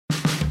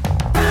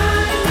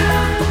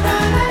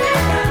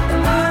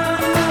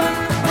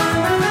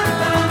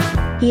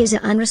is an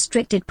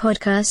unrestricted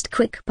podcast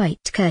quick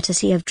bite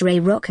courtesy of Dre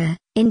Rocker.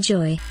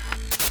 Enjoy.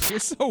 You're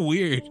so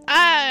weird.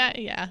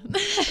 Yeah.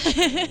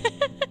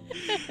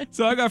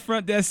 So I got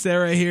front desk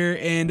Sarah here,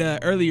 and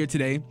earlier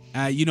today,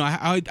 I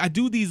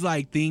do these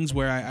like things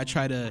where I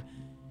try to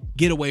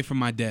get away from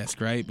my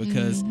desk, right?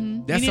 Because that's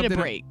you need something a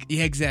break.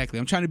 Yeah, exactly.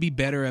 I'm trying to be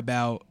better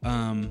about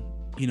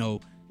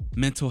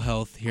mental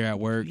health here at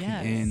work,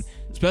 Yes. and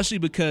especially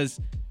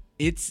because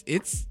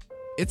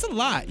it's a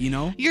lot,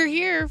 You're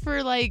here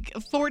for like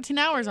 14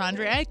 hours,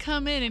 Andre. I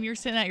come in and you're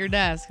sitting at your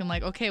desk. I'm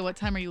like, okay, what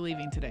time are you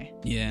leaving today?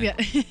 Yeah.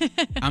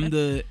 I'm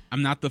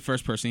not the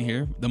first person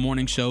here. The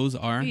morning shows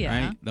are,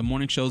 right? The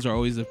morning shows are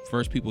always the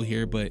first people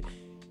here, but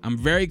I'm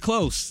very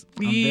close.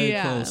 I'm very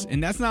close.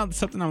 And that's not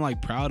something I'm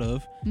like proud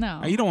of.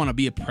 No. You don't want to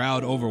be a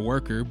proud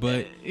overworker,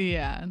 but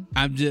yeah.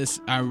 I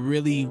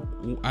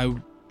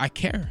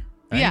care.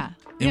 Right? Yeah.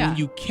 And when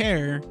you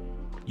care,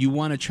 you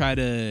want to try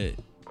to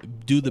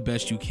do the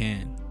best you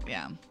can.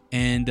 Yeah.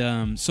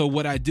 And so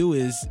what I do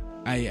is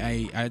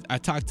I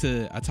talk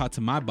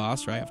to my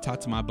boss, right? I've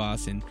talked to my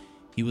boss, and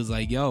he was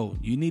like, "Yo,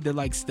 you need to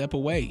like step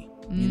away.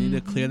 You need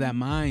to clear that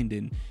mind."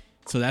 And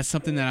so that's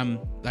something that I'm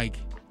like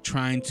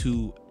trying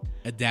to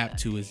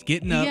adapt to, is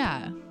getting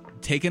up,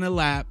 taking a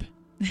lap,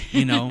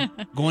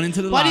 going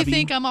into the lobby. Why do you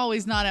think I'm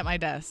always not at my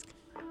desk?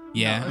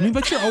 Yeah, No. I mean,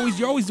 but you're always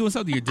doing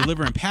something. You're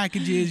delivering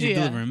packages. You're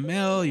delivering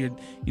mail.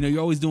 You're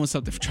always doing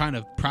something, trying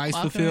to prize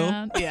Walking fulfill.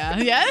 around.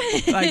 Yeah.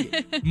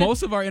 Like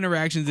most of our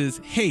interactions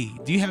is, hey,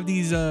 do you have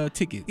these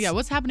tickets? Yeah.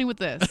 What's happening with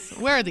this?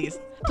 Where are these?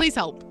 Please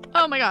help.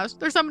 Oh my gosh,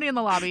 there's somebody in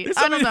the lobby.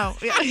 I don't know.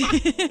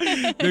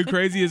 Yeah. The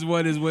craziest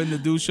one is when the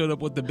dude showed up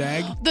with the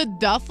bag. The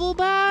duffel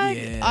bag.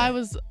 Yeah.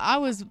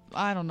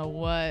 I don't know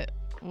what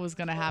was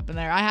gonna happen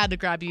there. I had to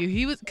grab you.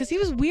 He was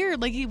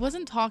weird. Like, he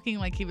wasn't talking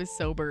like he was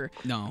sober.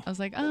 No. I was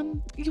like,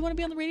 you want to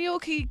be on the radio?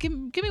 Okay, give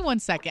me 1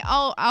 second.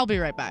 I'll be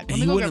right back. Let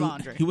me go grab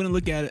Andre. He wouldn't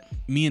look at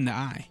me in the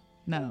eye.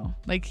 No,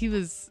 like he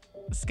was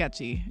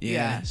sketchy.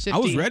 Yeah. Shifty. I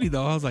was ready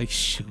though. I was like,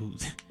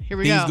 shoot. Here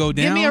we Things go.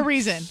 down. Give me a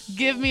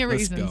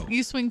reason. Let's go.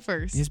 You swing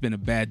first. It's been a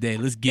bad day.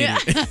 Let's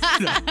get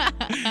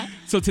it.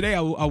 So today I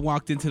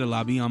walked into the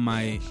lobby on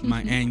my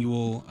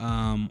annual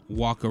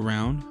walk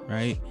around,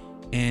 right?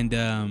 And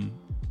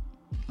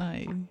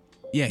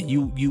yeah,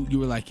 you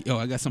were like, yo,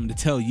 I got something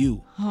to tell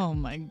you. Oh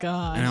my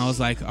gosh. And I was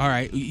like, all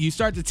right. You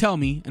start to tell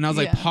me, and I was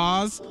like,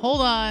 pause. Hold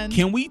on.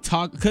 Can we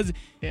talk? Because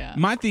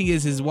my thing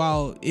is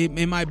while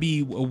it might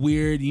be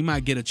weird, you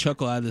might get a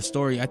chuckle out of the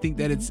story, I think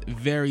that it's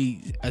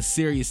a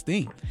serious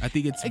thing. I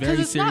think it's very because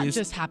it's serious. not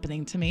just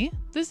happening to me.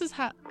 This is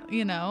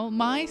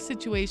my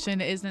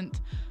situation isn't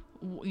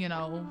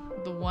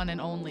the one and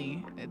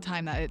only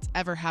time that it's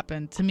ever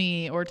happened to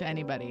me or to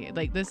anybody.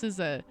 Like, this is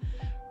a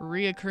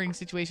reoccurring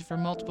situation for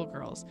multiple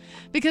girls,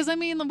 because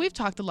we've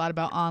talked a lot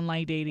about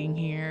online dating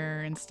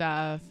here and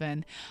stuff,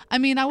 and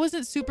I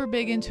wasn't super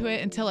big into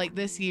it until like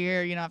this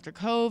year, after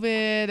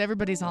COVID.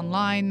 Everybody's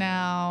online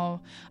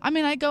now.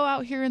 I go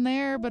out here and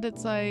there, but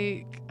it's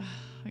like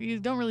you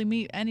don't really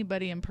meet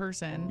anybody in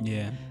person.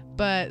 Yeah.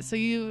 But so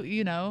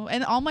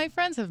and all my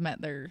friends have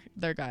met their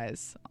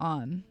guys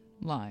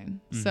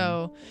online.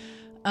 So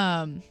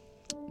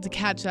to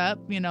catch up,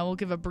 we'll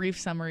give a brief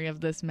summary of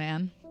this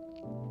man.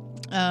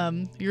 You're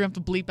gonna have to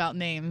bleep out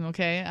name,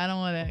 okay? I don't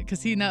want to,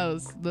 because he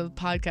knows the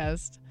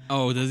podcast.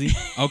 Oh, does he?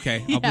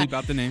 Okay. I'll bleep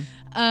out the name.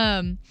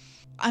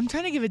 I'm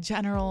trying to give a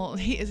general.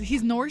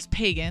 He's Norse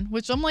pagan,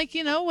 which I'm like,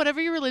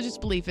 whatever your religious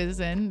belief is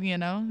in,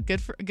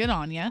 good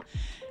on ya.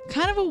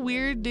 Kind of a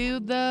weird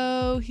dude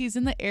though. He's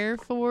in the Air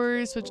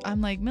Force, which I'm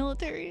like,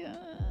 military,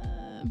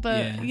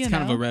 but it's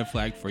kind of a red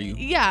flag for you.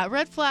 Yeah,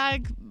 red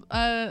flag.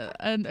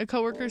 And a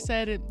coworker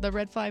said the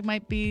red flag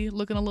might be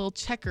looking a little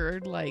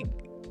checkered, like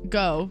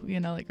go,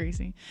 like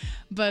Gracie.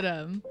 But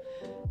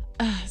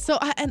so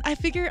I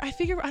figure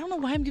I don't know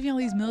why I'm giving all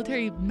these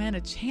military men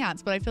a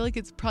chance, but I feel like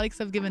it's probably because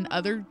I've given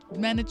other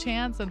men a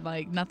chance and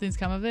like nothing's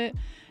come of it,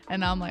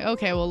 and I'm like,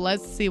 okay, well,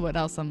 let's see what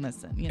else I'm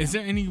missing. Is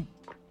there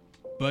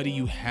anybody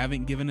you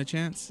haven't given a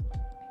chance?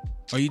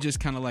 Or are you just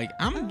kind of like,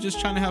 I'm just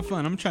trying to have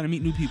fun, I'm trying to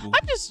meet new people?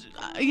 I'm just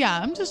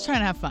trying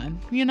to have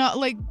fun.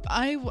 Like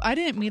I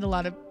didn't meet a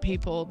lot of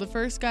people. The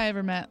first guy I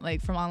ever met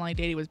like from online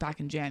dating was back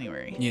in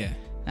January. Yeah.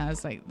 And I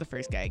was like the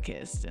first guy I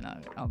kissed and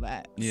all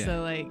that. Yeah.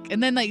 So like,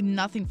 and then like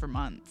nothing for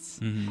months.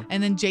 Mm-hmm.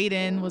 And then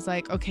Jaden was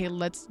like, okay,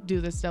 let's do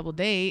this double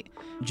date.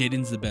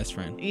 Jaden's the best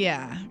friend.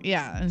 Yeah.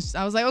 And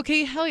I was like,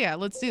 okay, hell yeah,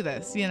 let's do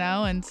this,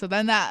 And so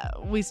then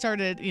we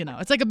started,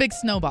 it's like a big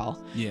snowball.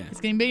 Yeah.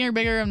 It's getting bigger and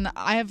bigger. And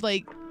I have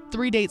like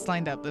 3 dates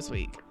lined up this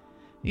week.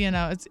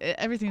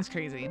 Everything's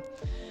crazy.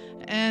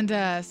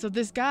 And so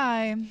this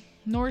guy,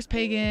 Norse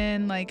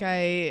pagan, like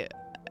the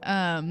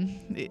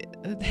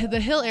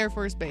Hill Air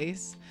Force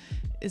Base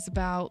is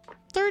about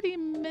 30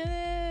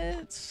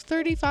 minutes,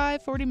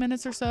 35, 40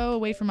 minutes or so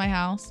away from my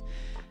house.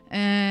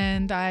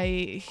 And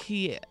I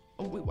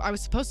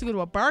was supposed to go to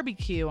a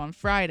barbecue on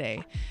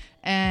Friday,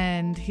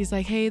 and he's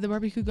like, hey, the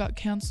barbecue got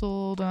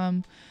canceled.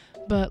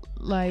 But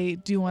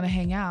like, do you want to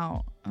hang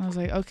out? I was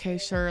like, okay,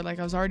 sure. Like,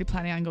 I was already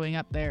planning on going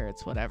up there.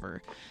 It's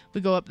whatever.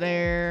 We go up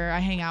there. I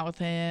hang out with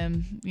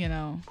him. You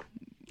know,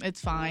 it's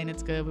fine.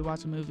 It's good. We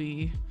watch a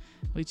movie.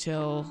 We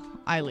chill.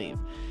 I leave.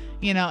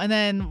 You know, and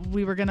then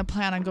we were going to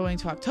plan on going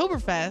to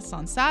Oktoberfest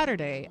on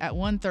Saturday at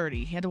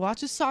 1:30. He had to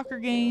watch his soccer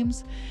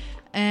games.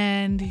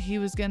 And he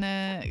was going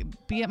to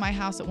be at my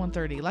house at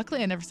 1:30.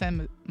 Luckily, I never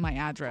sent him my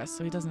address,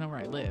 so he doesn't know where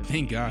I live.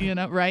 Thank God. You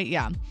know, right?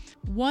 Yeah.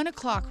 1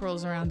 o'clock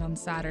rolls around on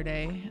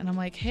Saturday, and I'm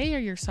like, hey, are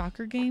your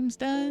soccer games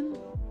done?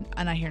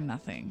 And I hear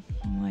nothing.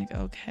 I'm like,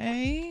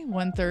 okay.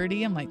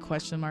 1:30. I'm like,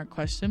 question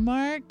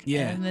mark.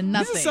 Yeah. And then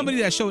nothing. This is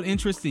somebody that showed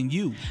interest in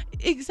you.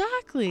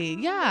 Exactly.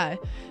 Yeah.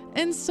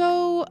 And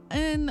so,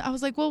 and I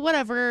was like, well,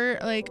 whatever.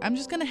 Like, I'm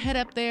just going to head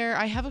up there.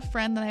 I have a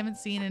friend that I haven't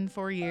seen in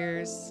 4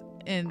 years.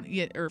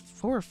 Or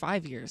 4 or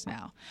 5 years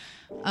now.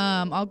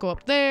 I'll go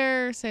up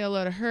there, say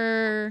hello to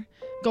her,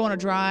 go on a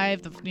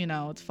drive.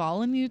 It's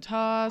fall in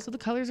Utah, so the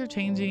colors are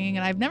changing,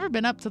 and I've never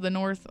been up to the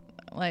north,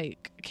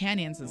 like,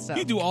 canyons and stuff.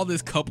 You do all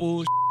this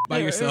couple by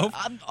yourself?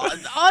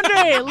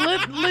 Andre,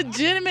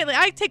 legitimately,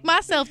 I take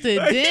myself to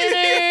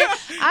dinner.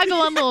 I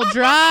go on little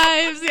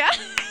drives. Yeah.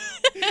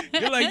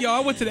 You're like, yo, I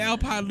went to the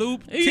Alpine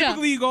Loop. Yeah.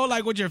 Typically, you go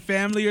like with your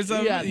family or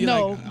something. Yeah, You're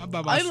no, like, I'm by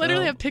I myself.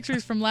 literally have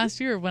pictures from last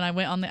year when I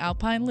went on the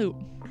Alpine Loop.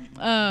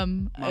 My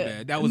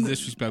bad. That was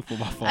disrespectful.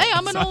 My fault. Hey,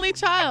 I'm an only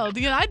child.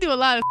 You know, I do a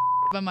lot of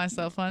by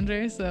myself,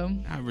 Andre. So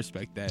I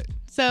respect that.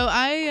 So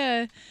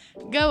I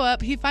go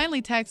up. He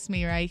finally texts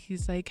me, right?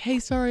 He's like, hey,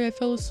 sorry, I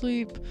fell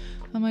asleep.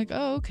 I'm like,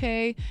 oh,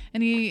 okay.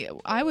 And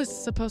I was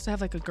supposed to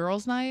have like a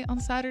girls' night on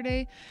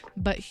Saturday,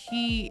 but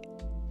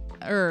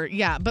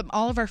but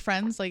all of our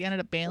friends like ended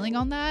up bailing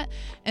on that.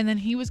 And then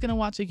he was going to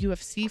watch a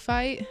UFC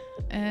fight.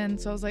 And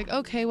so I was like,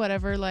 okay,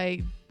 whatever.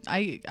 Like,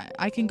 I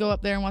can go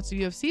up there and watch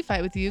the UFC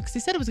fight with you, because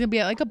he said it was gonna be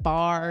at like a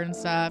bar and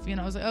stuff. You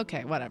know, I was like,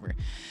 okay, whatever.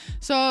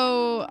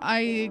 So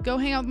I go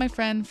hang out with my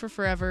friend for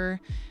forever,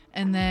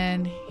 and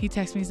then he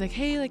texts me. He's like,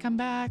 hey, like, I'm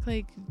back.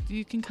 Like,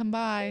 you can come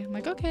by. I'm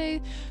like, okay.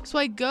 So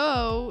I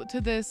go to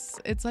this.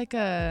 It's like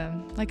a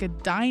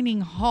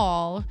dining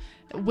hall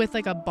with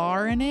like a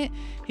bar in it.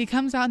 He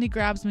comes out and he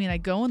grabs me, and I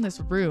go in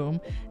this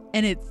room.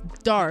 And it's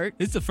dark.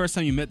 This is the first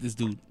time you met this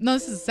dude. No,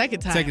 this is the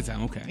second time. Second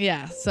time, okay.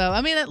 Yeah. So,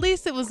 I mean, at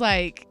least it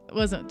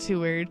wasn't too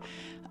weird.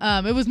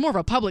 It was more of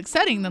a public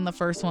setting than the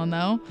first one,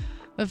 though.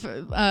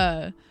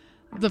 The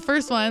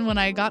first one, when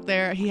I got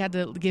there, he had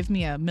to give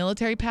me a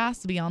military pass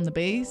to be on the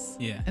base.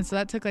 Yeah. And so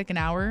that took like an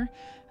hour.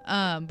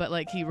 But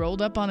like he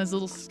rolled up on his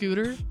little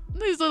scooter.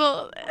 His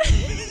little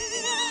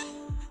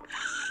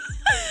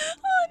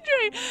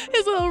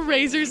his little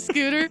Razor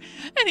scooter,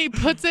 and he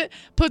puts it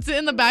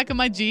in the back of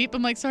my Jeep.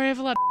 I'm like, sorry, I have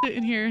a lot of shit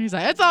in here. And he's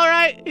like, it's all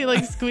right. He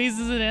like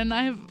squeezes it in.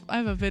 I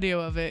have a video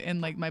of it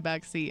in like my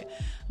back seat.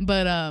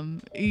 But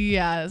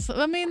yeah. So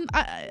I mean,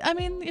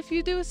 if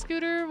you do a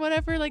scooter,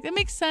 whatever, like it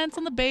makes sense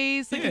on the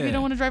base. Like if you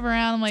don't want to drive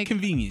around, I'm like, it's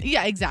convenient.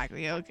 Yeah,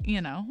 exactly.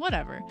 You know,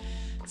 whatever.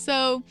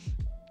 So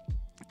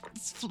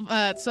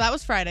that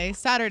was Friday.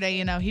 Saturday,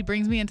 you know, he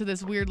brings me into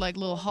this weird like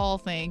little hall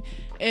thing.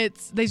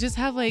 They just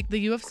have like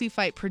the UFC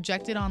fight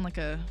projected on like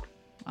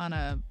on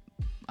a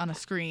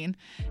screen,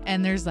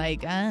 and there's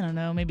like, I don't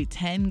know, maybe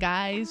 10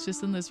 guys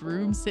just in this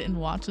room sitting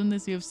watching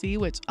this UFC,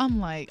 which I'm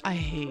like, I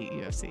hate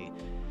UFC.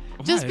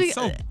 Just it's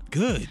so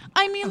good.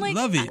 I mean, like,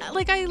 love it.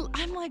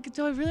 I'm like,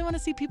 do I really want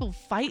to see people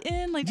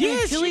fighting, like trying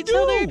yes, to kill each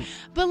other?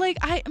 But like,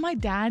 my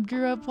dad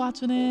grew up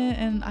watching it,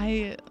 and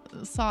I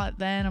saw it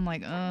then. I'm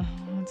like,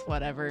 it's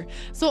whatever.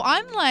 So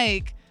I'm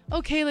like,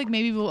 okay, like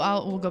maybe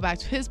we'll go back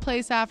to his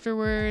place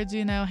afterwards,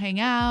 you know,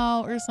 hang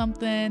out or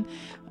something.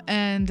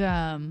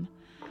 And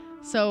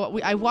so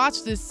I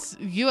watched this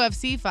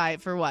UFC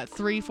fight for what,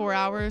 3-4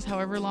 hours,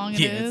 however long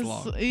it is. It's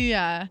long.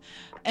 Yeah.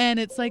 And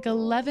it's like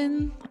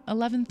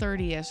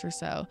 11:30ish or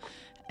so.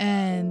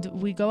 And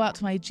we go out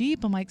to my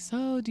Jeep. I'm like,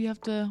 so do you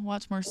have to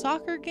watch more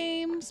soccer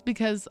games?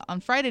 Because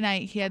on Friday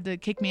night, he had to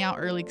kick me out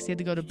early because he had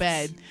to go to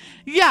bed.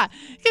 Yeah.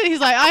 He's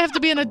like, I have to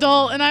be an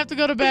adult and I have to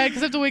go to bed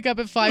because I have to wake up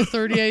at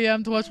 5:30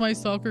 a.m. to watch my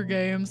soccer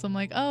games. I'm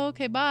like, oh,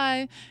 okay,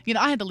 bye. You know,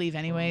 I had to leave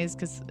anyways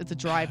because it's a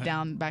drive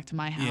down back to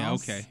my house. Yeah,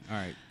 okay. All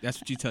right. That's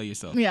what you tell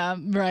yourself. Yeah,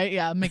 right.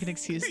 Yeah, making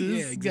excuses.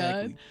 Yeah,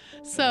 exactly. God.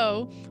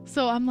 So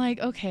I'm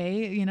like,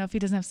 okay, you know, if he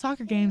doesn't have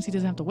soccer games, he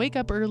doesn't have to wake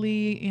up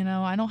early. You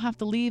know, I don't have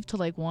to leave till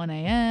like 1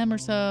 a.m. or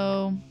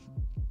so.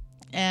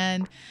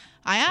 And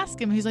I asked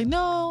him, he's like,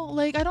 no,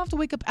 like I don't have to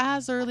wake up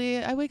as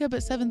early. I wake up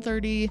at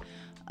 7:30.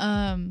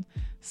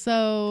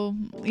 So,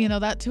 you know,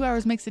 that 2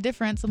 hours makes a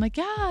difference. I'm like,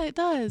 yeah, it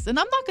does. And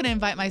I'm not going to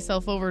invite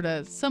myself over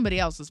to somebody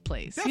else's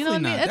place. Definitely you know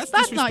what I mean? not.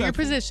 That's not your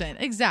position.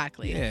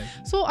 Exactly. Yeah.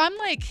 So I'm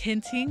like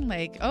hinting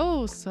like,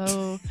 oh,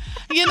 so,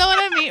 you know what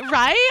I mean?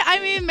 Right? I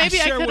mean,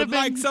 maybe I sure could would have been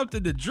like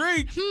something to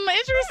drink.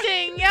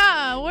 Interesting.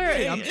 Yeah. Where?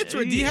 Hey, I'm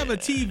interested. Do you have a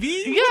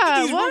TV? Yeah. What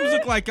do these rooms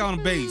look like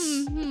on base?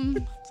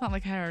 It's not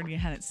like I already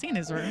hadn't seen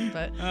his room,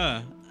 but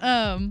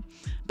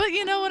but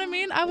you know what I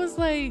mean? I was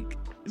like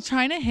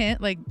trying to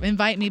hint, like,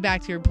 invite me back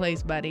to your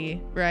place,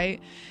 buddy, right?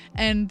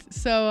 And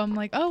so I'm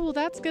like, oh, well,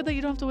 that's good that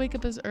you don't have to wake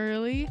up as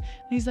early. And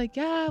he's like,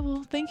 yeah,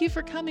 well, thank you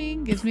for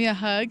coming. Gives me a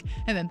hug,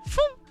 and then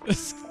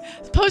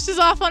pushes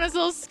off on his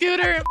little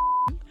scooter and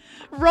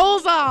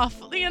rolls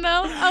off, you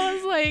know? I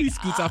was like... He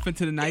scoots off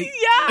into the night?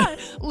 Yeah,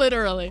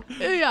 literally.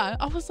 Yeah,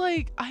 I was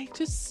like, I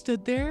just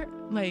stood there,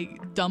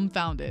 like,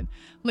 dumbfounded.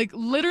 Like,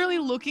 literally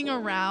looking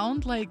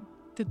around, like,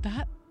 did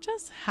that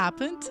just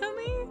happen to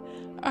me?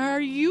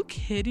 Are you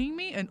kidding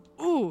me? And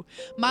ooh,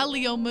 my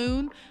Leo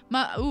moon,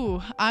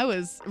 I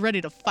was ready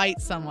to fight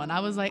someone.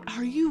 I was like,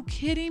 are you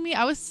kidding me?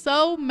 I was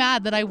so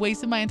mad that I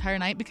wasted my entire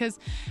night because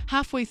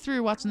halfway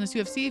through watching this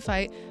UFC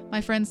fight,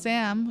 my friend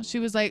Sam, she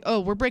was like,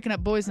 oh, we're breaking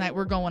up boys night.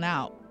 We're going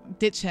out.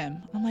 Ditch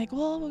him. I'm like,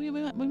 well, we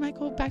might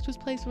go back to his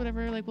place or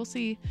whatever. Like, we'll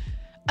see.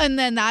 And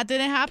then that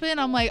didn't happen.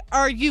 I'm like,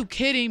 are you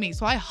kidding me?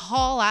 So I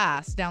haul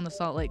ass down to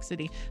Salt Lake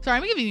City. Sorry,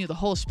 I'm giving you the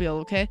whole spiel,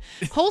 okay?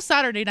 Whole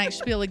Saturday night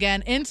spiel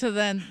again into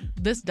then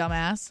this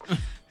dumbass.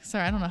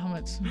 Sorry, I don't know how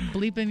much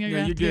bleeping you're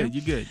going to do.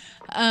 You're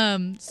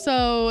good.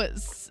 So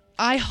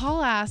I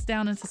haul ass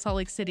down into Salt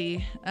Lake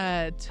City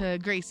to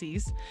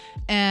Gracie's.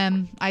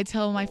 And I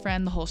tell my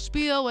friend the whole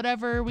spiel,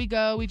 whatever. We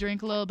go, we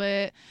drink a little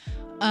bit.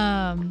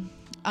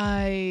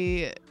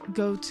 I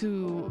go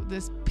to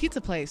this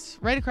pizza place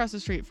right across the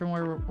street from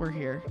where we're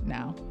here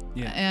now.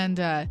 Yeah. And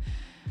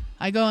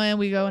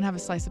we go and have a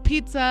slice of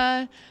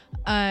pizza.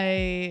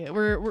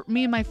 We're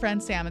me and my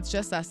friend Sam, it's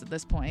just us at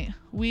this point.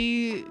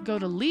 We go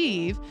to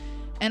leave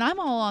and I'm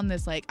all on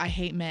this, like, I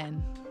hate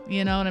men.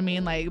 You know what I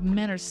mean? Like,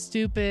 men are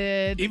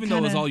stupid. Even though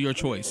it was all your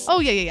choice. Oh,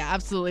 yeah,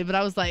 absolutely. But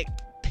I was like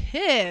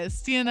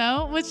pissed, you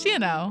know? Which, you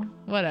know,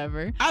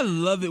 whatever. I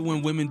love it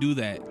when women do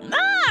that.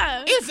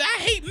 It's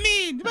I hate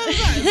men. Blah, blah,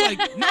 blah. It's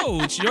like,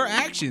 no, it's your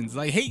actions.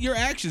 Like, hate your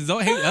actions.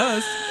 Don't hate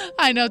us.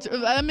 I know.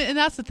 I mean, and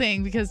that's the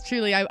thing, because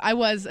truly I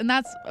was, and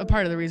that's a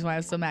part of the reason why I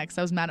was so mad, because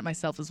I was mad at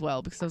myself as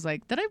well, because I was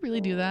like, did I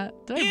really do that?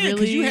 Did I really?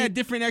 Because you had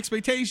different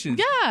expectations.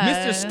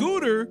 Yeah. Mr.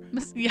 Scooter,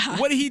 yeah.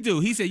 What did he do?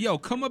 He said, yo,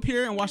 come up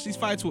here and watch these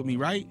fights with me,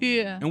 right?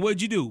 Yeah. And what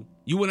did you do?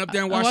 You went up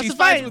there and watched these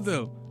fights with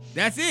them.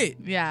 That's it.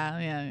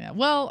 Yeah.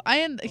 Well,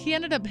 he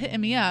ended up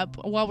hitting me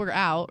up while we were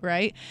out,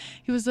 right?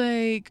 He was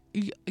like,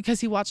 because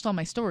he watched all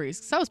my stories.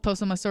 Because I was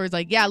posting my stories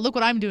like, yeah, look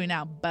what I'm doing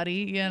now, buddy,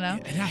 you know?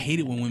 Yeah, and I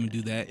hate it when women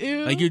do that.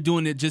 Ew. Like, you're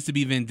doing it just to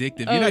be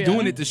vindictive. You're not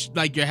doing it to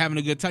like you're having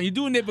a good time. You're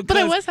doing it because... But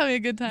I was having a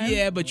good time.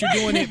 Yeah, but you're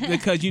doing it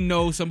because you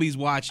know somebody's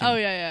watching. Oh,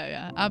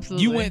 yeah.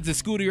 Absolutely. You went to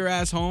scooter your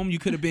ass home. You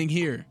could have been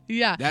here.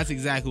 Yeah. That's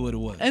exactly what it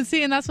was. And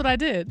that's what I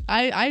did.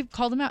 I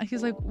called him out.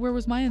 He's like, where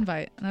was my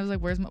invite? And I was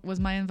like, was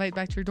my invite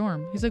back to your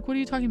dorm? He's like, what are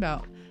you talking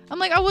about? I'm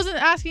like, I wasn't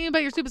asking you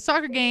about your stupid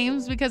soccer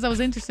games because I was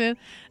interested.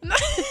 And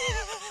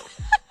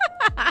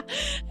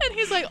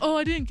he's like, oh,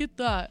 I didn't get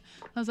that.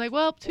 I was like,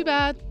 well, too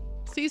bad.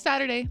 See you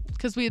Saturday.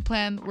 Because we're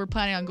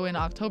planning on going to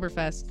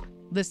Oktoberfest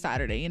this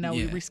Saturday. You know,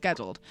 we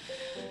rescheduled.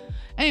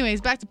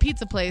 Anyways, back to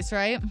pizza place,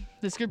 right?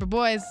 This group of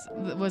boys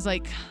was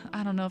like,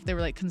 I don't know if they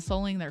were like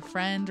consoling their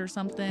friend or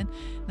something.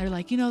 They're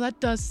like, you know, that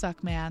does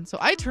suck, man. So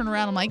I turn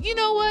around. I'm like, you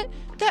know what?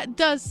 That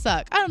does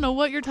suck. I don't know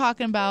what you're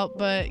talking about,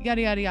 but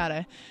yada, yada,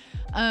 yada.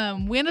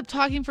 We end up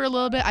talking for a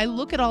little bit. I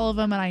look at all of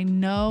them and I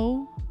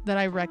know that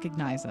I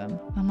recognize them.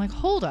 I'm like,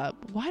 hold up.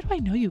 Why do I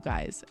know you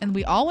guys? And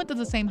we all went to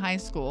the same high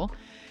school.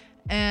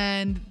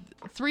 And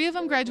 3 of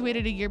them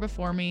graduated a year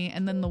before me.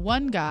 And then the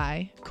one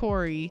guy,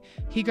 Corey,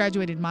 he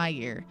graduated my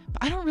year.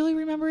 But I don't really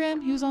remember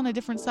him. He was on a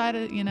different side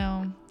of, you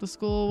know, the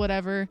school,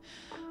 whatever.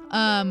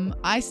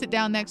 I sit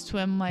down next to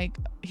him like,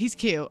 he's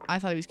cute. I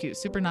thought he was cute.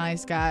 Super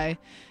nice guy.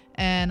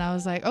 And I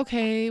was like,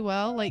 okay,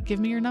 well, like, give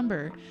me your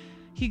number.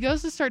 He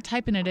goes to start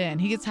typing it in.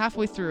 He gets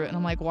halfway through it, and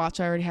I'm like, watch,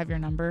 I already have your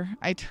number.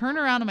 I turn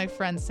around to my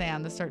friend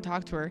Sam to start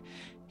talking to her.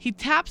 He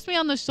taps me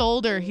on the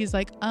shoulder. He's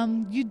like,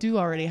 you do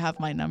already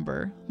have my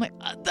number. I'm like,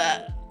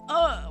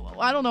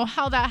 I don't know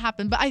how that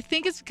happened, but I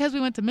think it's because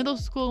we went to middle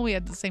school and we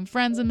had the same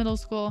friends in middle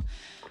school.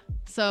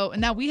 So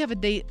now we have a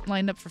date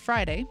lined up for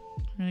Friday.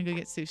 We're going to go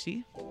get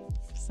sushi.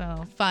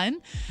 So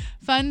fun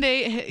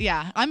day.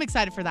 Yeah, I'm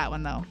excited for that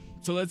one, though.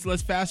 So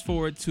let's fast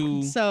forward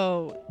to...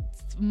 So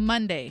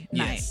Monday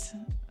night. Yes.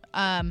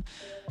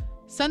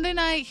 Sunday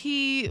night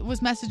he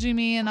was messaging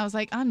me and I was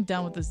like, I'm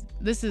done with this.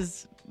 This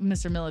is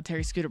Mr.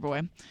 Military Scooter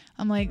Boy.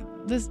 I'm like,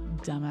 this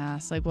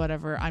dumbass, like,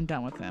 whatever. I'm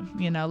done with him.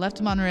 You know, left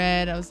him on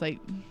red. I was like,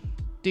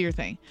 do your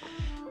thing.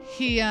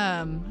 He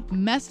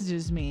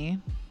messages me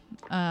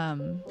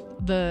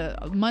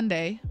the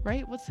Monday,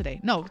 right? What's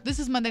today? No, this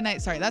is Monday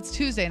night. Sorry, that's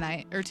Tuesday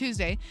night or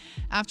Tuesday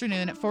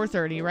afternoon at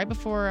 4:30, right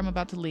before I'm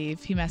about to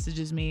leave. He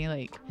messages me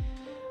like,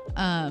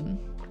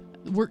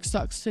 work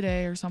sucks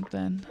today or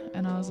something.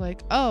 And I was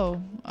like,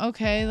 oh,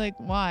 okay, like,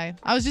 why?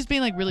 I was just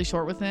being like really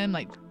short with him,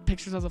 like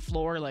pictures of the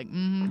floor, like,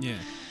 Yeah.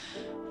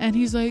 And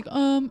he's like,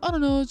 I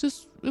don't know,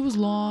 it was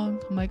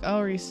long. I'm like, oh,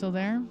 are you still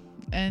there?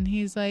 And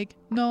he's like,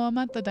 no, I'm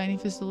at the dining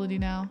facility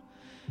now.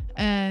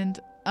 And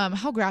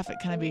how graphic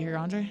can I be here,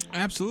 Andre?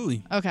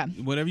 Absolutely. Okay.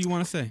 Whatever you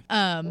want to say.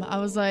 I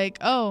was like,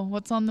 oh,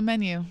 what's on the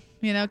menu?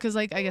 You know, because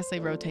like I guess they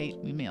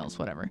rotate meals,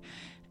 whatever.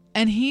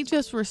 And he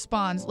just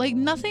responds like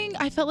nothing.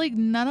 I felt like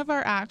none of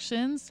our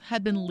actions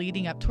had been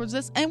leading up towards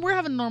this. And we're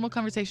having a normal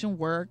conversation,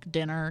 work,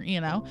 dinner,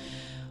 you know.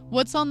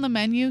 What's on the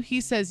menu?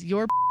 He says,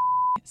 your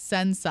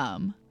send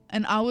some.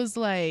 And I was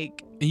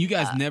like, And you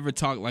guys never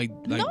talk like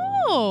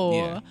no.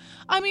 Yeah.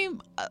 I mean,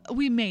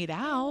 we made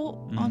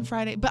out on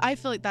Friday, but I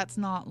feel like that's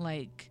not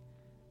like,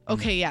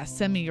 okay, yeah,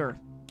 send me your.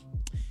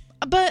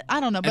 But I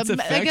don't know. But It's I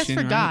guess for affection,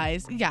 right?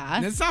 guys, yeah.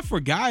 And it's not for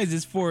guys,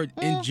 it's for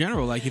in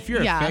general. Like if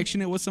you're Yeah.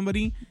 affectionate with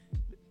somebody,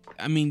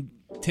 I mean,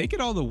 take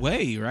it all the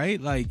way, right?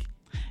 Like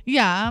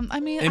Yeah, I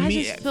mean, I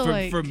just feel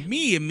like for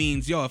me, it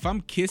means, yo, if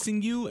I'm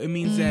kissing you, it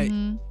means that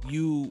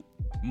you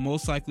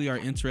most likely are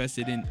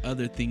interested in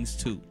other things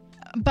too.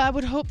 But I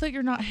would hope that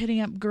you're not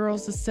hitting up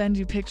girls to send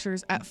you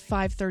pictures at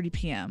 5:30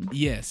 p.m.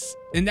 Yes.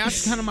 And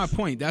that's kind of my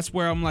point. That's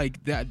where I'm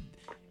like, that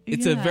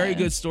it's a very Yeah.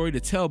 good story to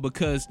tell,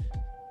 because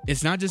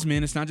it's not just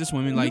men, it's not just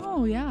women. Like,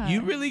 No, yeah.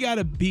 you really got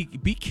to be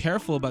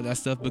careful about that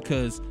stuff,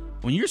 because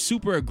when you're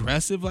super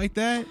aggressive like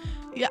that,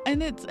 Yeah,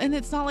 and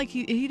it's not like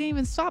he didn't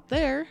even stop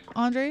there,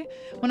 Andre.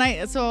 When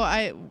I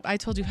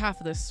told you half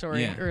of this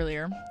story Yeah.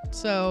 earlier.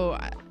 So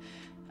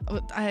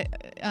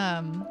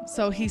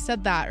so he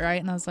said that, right?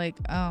 And I was like,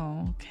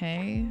 oh,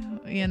 okay,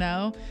 you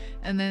know.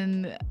 And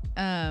then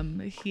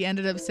he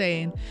ended up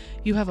saying,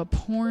 "You have a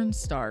porn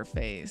star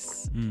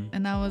face,"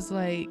 and I was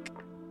like,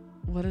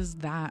 "What does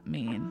that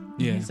mean?"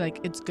 And Yeah. he's like,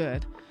 "It's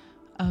good."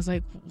 I was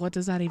like, "What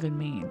does that even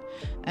mean?"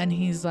 And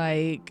he's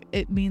like,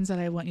 "It means that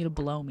I want you to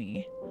blow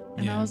me."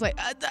 And Yeah. I was like,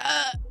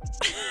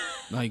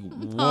 like,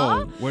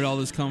 whoa, where'd all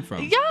this come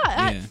from?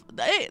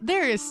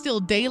 there is still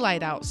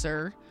daylight out,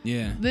 sir.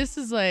 Yeah. This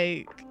is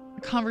like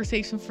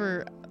conversation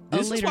for a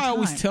This is later why I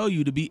always time. tell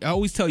you to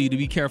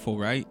be careful,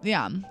 right?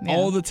 Yeah.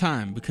 All the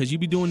time, because you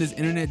be doing this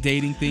internet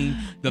dating thing.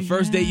 The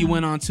first date you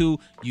went on to,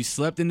 you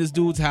slept in this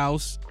dude's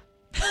house.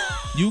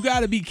 You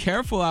got to be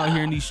careful out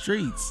here in these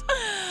streets.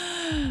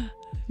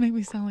 Make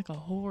me sound like a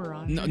whore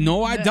on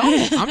No, I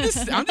don't. I'm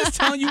just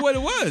telling you what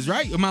it was,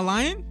 right? Am I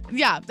lying?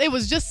 Yeah, it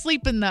was just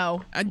sleeping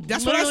though.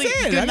 That's what I Literally,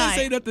 said. good I didn't night.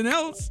 say nothing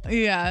else.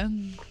 Yeah.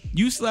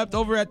 You slept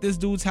over at this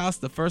dude's house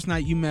the first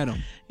night you met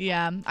him.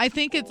 Yeah. I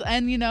think it's,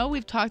 and you know,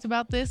 we've talked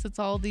about this. It's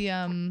all the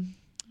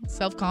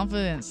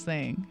self-confidence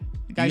thing.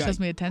 The guy You got- shows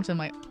me attention. I'm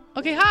like,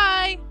 okay,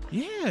 hi.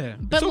 Yeah.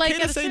 But it's okay like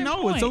to at a say certain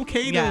no. point. It's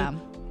okay Yeah. to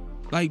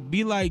like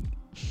be like,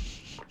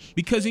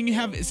 because then you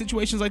have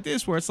situations like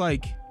this where it's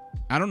like,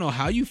 I don't know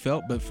how you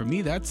felt, but for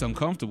me that's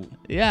uncomfortable.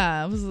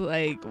 Yeah. I was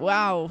like,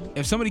 wow,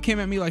 If somebody came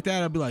at me like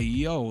that, I'd be like,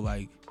 yo,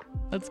 like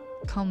let's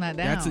calm that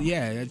down.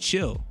 that's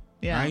chill.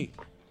 Yeah. Right?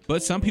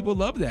 But some people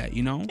love that,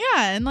 you know?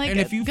 Yeah. And like, And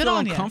if you good feel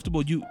on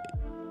uncomfortable, you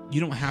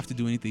don't have to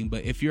do anything.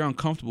 But if you're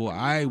uncomfortable,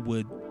 I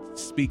would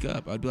speak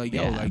up. I'd be like,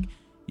 yo, Yeah. like,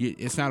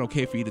 it's not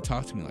okay for you to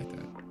talk to me like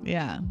that.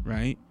 Yeah.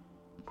 Right?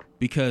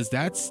 Because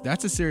that's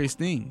a serious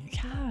thing.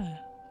 Yeah.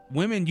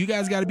 Women, you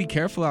guys got to be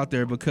careful out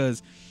there,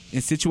 because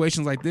in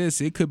situations like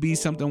this, it could be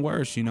something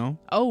worse, you know?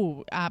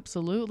 Oh,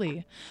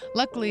 absolutely.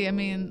 Luckily, I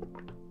mean,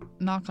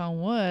 knock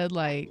on wood,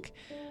 like,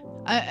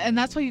 and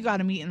that's why you got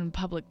to meet in a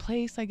public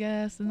place, I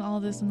guess, and all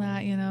this and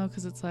that, you know,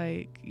 because it's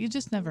like, you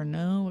just never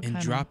know what And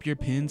kind drop your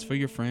pins for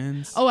your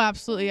friends. Oh,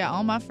 absolutely. Yeah.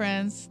 All my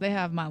friends, they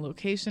have my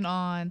location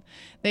on.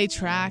 They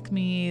track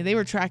me. They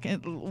were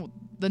tracking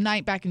the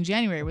night back in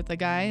January with the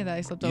guy that I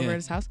slept over Yeah. at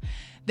his house.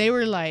 They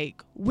were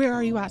like, where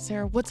are you at,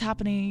 Sarah? What's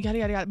happening? Yada,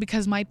 yada, yada.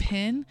 Because my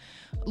pin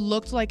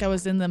looked like I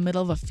was in the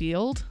middle of a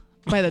field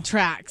by the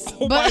tracks.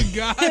 Oh my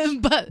gosh.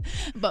 But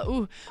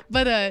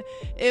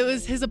it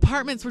was, his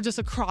apartments were just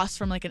across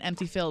from like an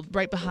empty field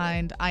right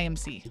behind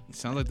IMC.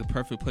 Sounds like the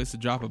perfect place to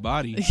drop a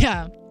body.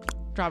 Yeah.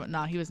 Drop it.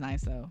 Nah, he was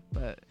nice though.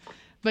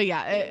 But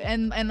yeah,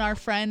 and our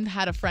friend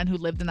had a friend who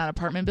lived in that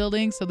apartment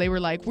building, so they were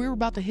like, we were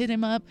about to hit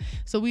him up,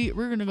 so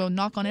we're gonna go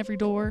knock on every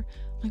door.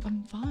 Like,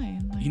 I'm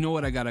fine. Like, You know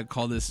what I got to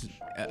call this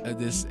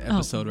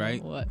episode,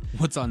 right? What?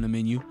 What's on the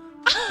menu?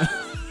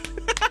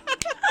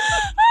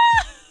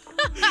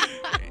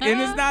 And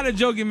it's not a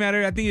joking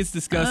matter. I think it's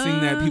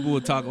disgusting that people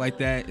would talk like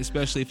that,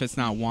 especially if it's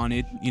not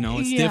wanted. You know,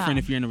 it's Yeah. different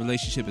if you're in a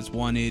relationship, it's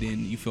wanted, and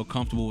you feel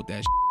comfortable with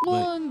that.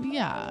 Well,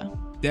 yeah,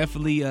 But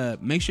definitely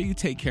make sure you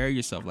take care of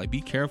yourself. Like, be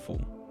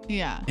careful.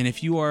 yeah. And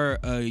if you are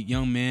a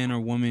young man or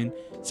woman,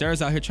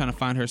 Sarah's out here trying to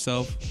find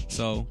herself,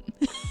 so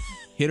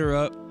hit her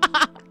up.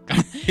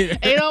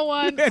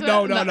 801.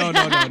 No.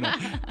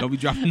 Don't be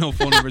dropping no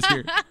phone numbers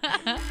here.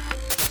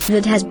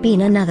 That has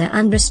been another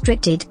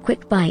unrestricted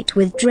quick bite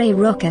with Dre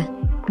Rocker.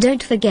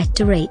 Don't forget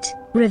to rate,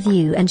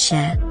 review and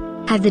share.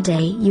 Have the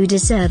day you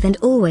deserve and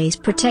always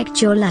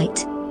protect your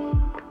light.